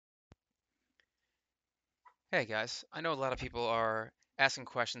Hey guys, I know a lot of people are asking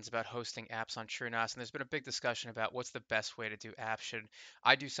questions about hosting apps on TrueNAS, and there's been a big discussion about what's the best way to do apps. Should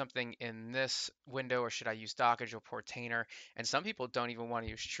I do something in this window, or should I use dockge or Portainer? And some people don't even want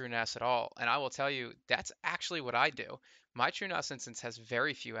to use TrueNAS at all. And I will tell you, that's actually what I do. My TrueNAS instance has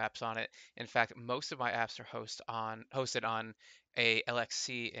very few apps on it. In fact, most of my apps are hosted on a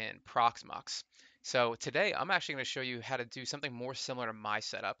LXC in Proxmox. So today, I'm actually going to show you how to do something more similar to my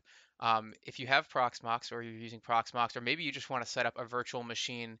setup. If you have Proxmox or you're using Proxmox, or maybe you just want to set up a virtual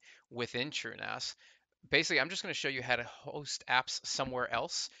machine within TrueNAS, basically I'm just going to show you how to host apps somewhere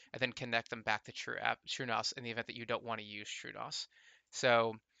else and then connect them back to TrueNAS in the event that you don't want to use TrueNAS.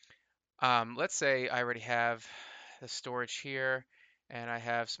 So let's say I already have the storage here and I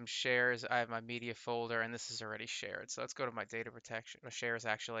have some shares. I have my media folder and this is already shared. So let's go to my data protection, shares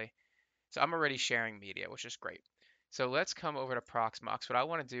actually. So I'm already sharing media, which is great. So let's come over to Proxmox. What I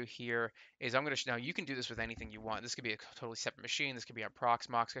want to do here is I'm going to, now you can do this with anything you want. This could be a totally separate machine. This could be on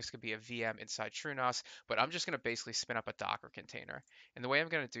Proxmox. This could be a VM inside TrueNAS, but I'm just going to basically spin up a Docker container. And the way I'm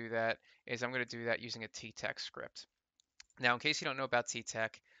going to do that is I'm going to do that using a ttex script. Now, in case you don't know about ttex,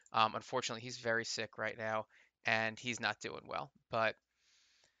 unfortunately, he's very sick right now and he's not doing well. But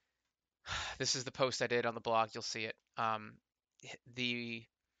this is the post I did on the blog. You'll see it. The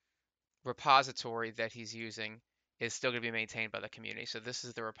repository that he's using is still going to be maintained by the community. So this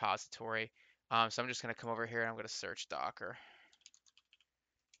is the repository. So I'm just going to come over here and I'm going to search Docker.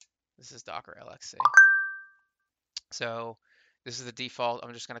 This is Docker LXC. So this is the default.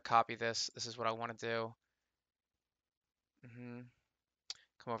 I'm just going to copy this. This is what I want to do.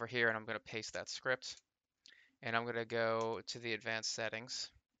 Come over here and I'm going to paste that script. And I'm going to go to the advanced settings.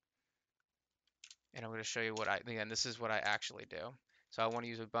 And I'm going to show you again, this is what I actually do. So I want to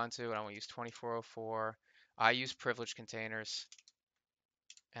use Ubuntu and I want to use 2404. I use privileged containers.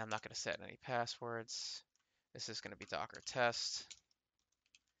 And I'm not going to set any passwords. This is going to be Docker test.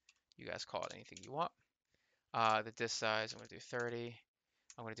 You guys call it anything you want. The disk size, I'm going to do 30.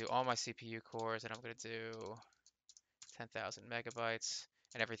 I'm going to do all my CPU cores, and I'm going to do 10,000 megabytes,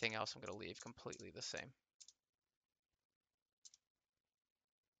 and everything else I'm going to leave completely the same.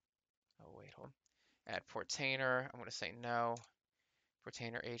 Oh, wait, hold on. Add Portainer, I'm going to say no.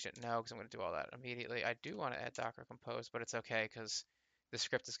 Portainer agent, no, because I'm going to do all that immediately. I do want to add Docker Compose, but it's okay, because the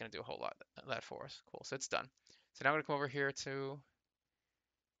script is going to do a whole lot of that for us. Cool, so it's done. So now I'm going to come over here to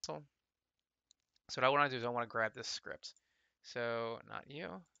console. So what I want to do is I want to grab this script. So not you.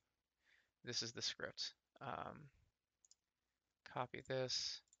 This is the script. Copy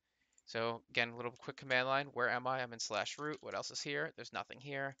this. So again, a little quick command line. Where am I? I'm in /root. What else is here? There's nothing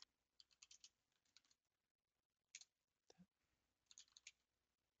here.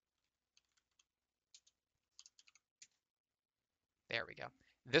 There we go.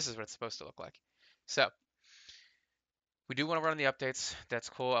 This is what it's supposed to look like. So we do want to run the updates. That's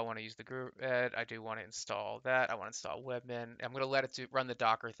cool. I want to use the group ed. I do want to install that. I want to install Webmin. I'm going to let it run the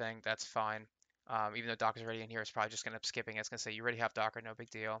Docker thing. That's fine. Even though Docker's already in here, it's probably just going to end up skipping it. It's going to say you already have Docker, no big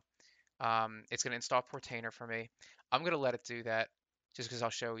deal. It's going to install Portainer for me. I'm going to let it do that just because I'll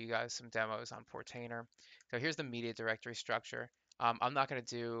show you guys some demos on Portainer. So here's the media directory structure. I'm not going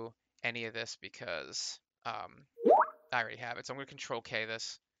to do any of this because I already have it. So I'm going to Control K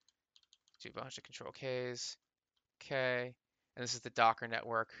this. Do a bunch of Control Ks. K. And this is the Docker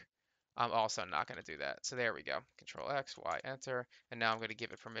network. I'm also not going to do that. So there we go. Control X, Y, enter. And now I'm going to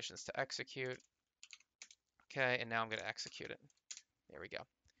give it permissions to execute. Okay, and now I'm going to execute it. There we go.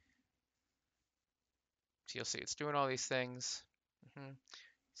 So you'll see it's doing all these things.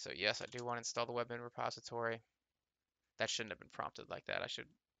 So yes, I do want to install the Webmin repository. That shouldn't have been prompted like that. I should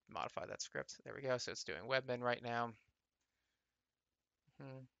modify that script. There we go. So it's doing Webmin right now.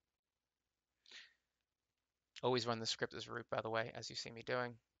 Always run the script as root, by the way, as you see me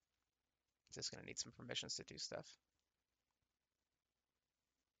doing. It's just going to need some permissions to do stuff.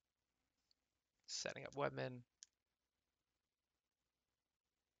 Setting up Webmin.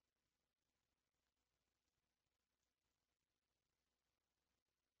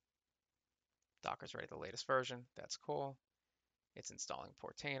 Docker's ready, the latest version. That's cool. It's installing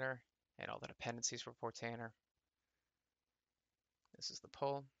Portainer and all the dependencies for Portainer. This is the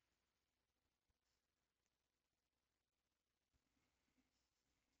pull.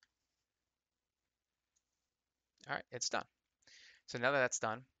 All right, it's done. So now that that's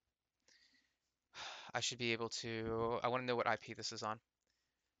done, I should be able to, I want to know what IP this is on.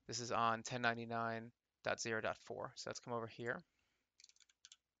 This is on 1099.0.4. So let's come over here.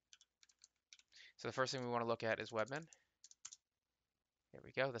 So the first thing we want to look at is Webmin. There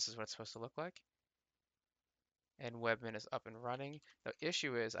we go. This is what it's supposed to look like. and Webmin is up and running. The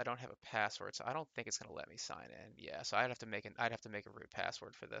issue is I don't have a password, so I don't think it's going to let me sign in. Yeah, so I'd have to make a root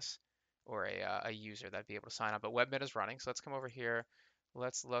password for this, or a user that'd be able to sign on. But Webmin is running, so let's come over here.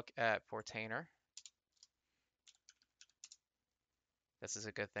 Let's look at Portainer. This is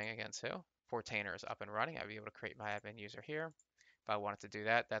a good thing again too. Portainer is up and running. I'd be able to create my admin user here. If I wanted to do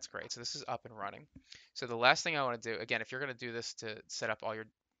that, that's great. So this is up and running. So the last thing I want to do, again, if you're going to do this to set up all your,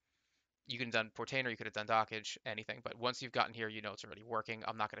 you could have done Portainer, you could have done dockge, anything. But once you've gotten here, you know it's already working.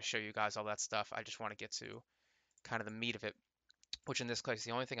 I'm not going to show you guys all that stuff. I just want to get to kind of the meat of it, which in this case,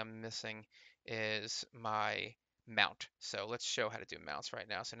 the only thing I'm missing is my mount. So let's show how to do mounts right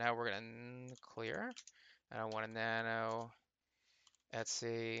now. So now we're going to clear. I want a nano,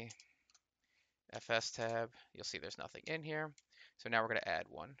 Etsy, fstab. You'll see there's nothing in here. So now we're going to add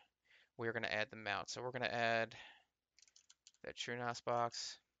one. We're going to add the mount. So we're going to add the TrueNAS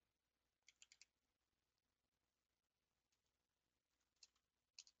box.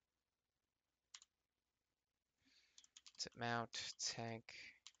 To mount tank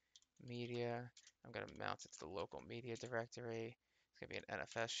media. I'm going to mount it to the local media directory. It's going to be an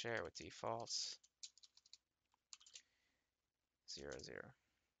NFS share with defaults 0, 0.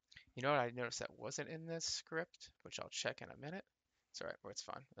 You know what I noticed that wasn't in this script, which I'll check in a minute. It's all right, it's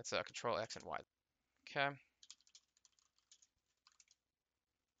fine. Let's control X and Y. Okay.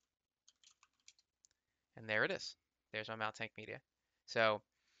 And there it is. There's my mount tank media. So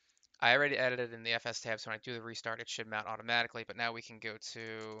I already edited in the FS tab, so when I do the restart, it should mount automatically. But now we can go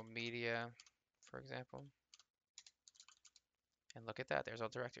to media, for example. And look at that. There's all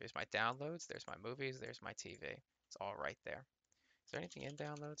directories. My downloads, there's my movies, there's my TV. It's all right there. Is there anything in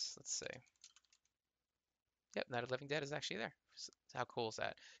downloads? Let's see. Yep, Night of Living Dead is actually there. So how cool is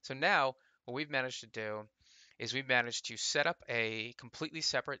that? So now what we've managed to do is we've managed to set up a completely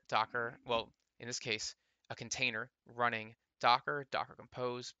separate Docker, well, in this case, a container running Docker, Docker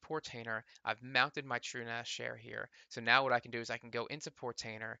Compose, Portainer. I've mounted my TrueNAS share here. So now what I can do is I can go into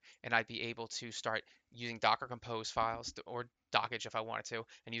Portainer and I'd be able to start using Docker Compose files or dockge if I wanted to,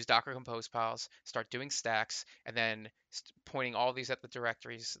 and use Docker Compose files, start doing stacks, and then pointing all these at the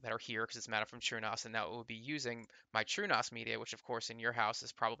directories that are here because it's mounted from TrueNAS, and now it will be using my TrueNAS media, which of course in your house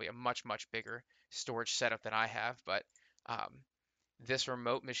is probably a much, much bigger storage setup than I have, but um, this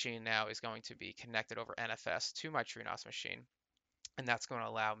remote machine now is going to be connected over NFS to my TrueNAS machine, and that's going to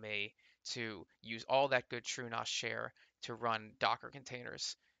allow me to use all that good TrueNAS share to run Docker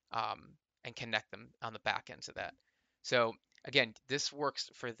containers um, and connect them on the back end to that. So again, this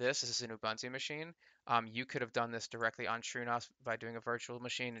works for this. This is an Ubuntu machine. You could have done this directly on TrueNAS by doing a virtual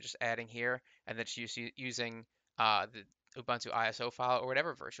machine and just adding here, and then just using the Ubuntu ISO file or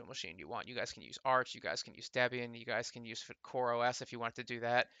whatever virtual machine you want. You guys can use Arch, you guys can use Debian, you guys can use CoreOS if you want to do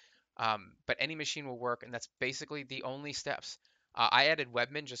that. But any machine will work, and that's basically the only steps. I added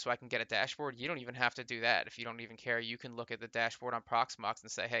Webmin just so I can get a dashboard. You don't even have to do that if you don't even care. You can look at the dashboard on Proxmox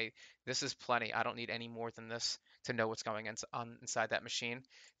and say, hey, this is plenty. I don't need any more than this to know what's going on inside that machine.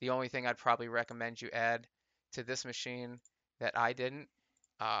 The only thing I'd probably recommend you add to this machine that I didn't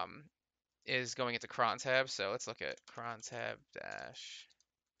is going into crontab. So let's look at crontab-e,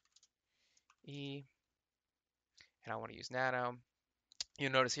 and I want to use nano.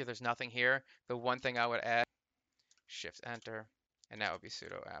 You'll notice here there's nothing here. The one thing I would add, shift enter, and that would be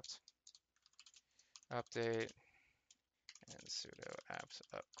sudo apt update and sudo apt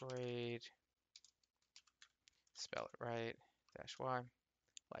upgrade, spell it right, -y,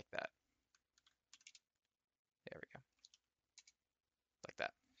 like that. There we go, like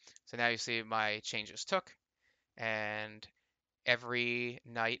that. So now you see my changes took, and every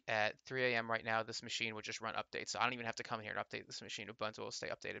night at 3 a.m. right now, this machine would just run updates. So I don't even have to come here and update this machine. Ubuntu will stay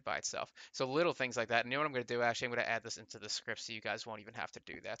updated by itself. So little things like that. And you know what I'm going to do? Actually, I'm going to add this into the script so you guys won't even have to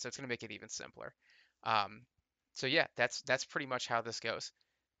do that. So it's going to make it even simpler. Um, so yeah, that's pretty much how this goes.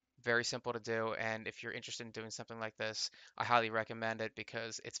 Very simple to do. And if you're interested in doing something like this, I highly recommend it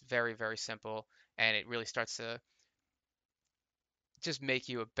because it's very, very simple and it really starts to just make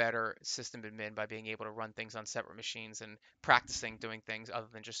you a better system admin by being able to run things on separate machines and practicing doing things other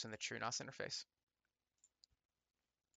than just in the TrueNAS interface.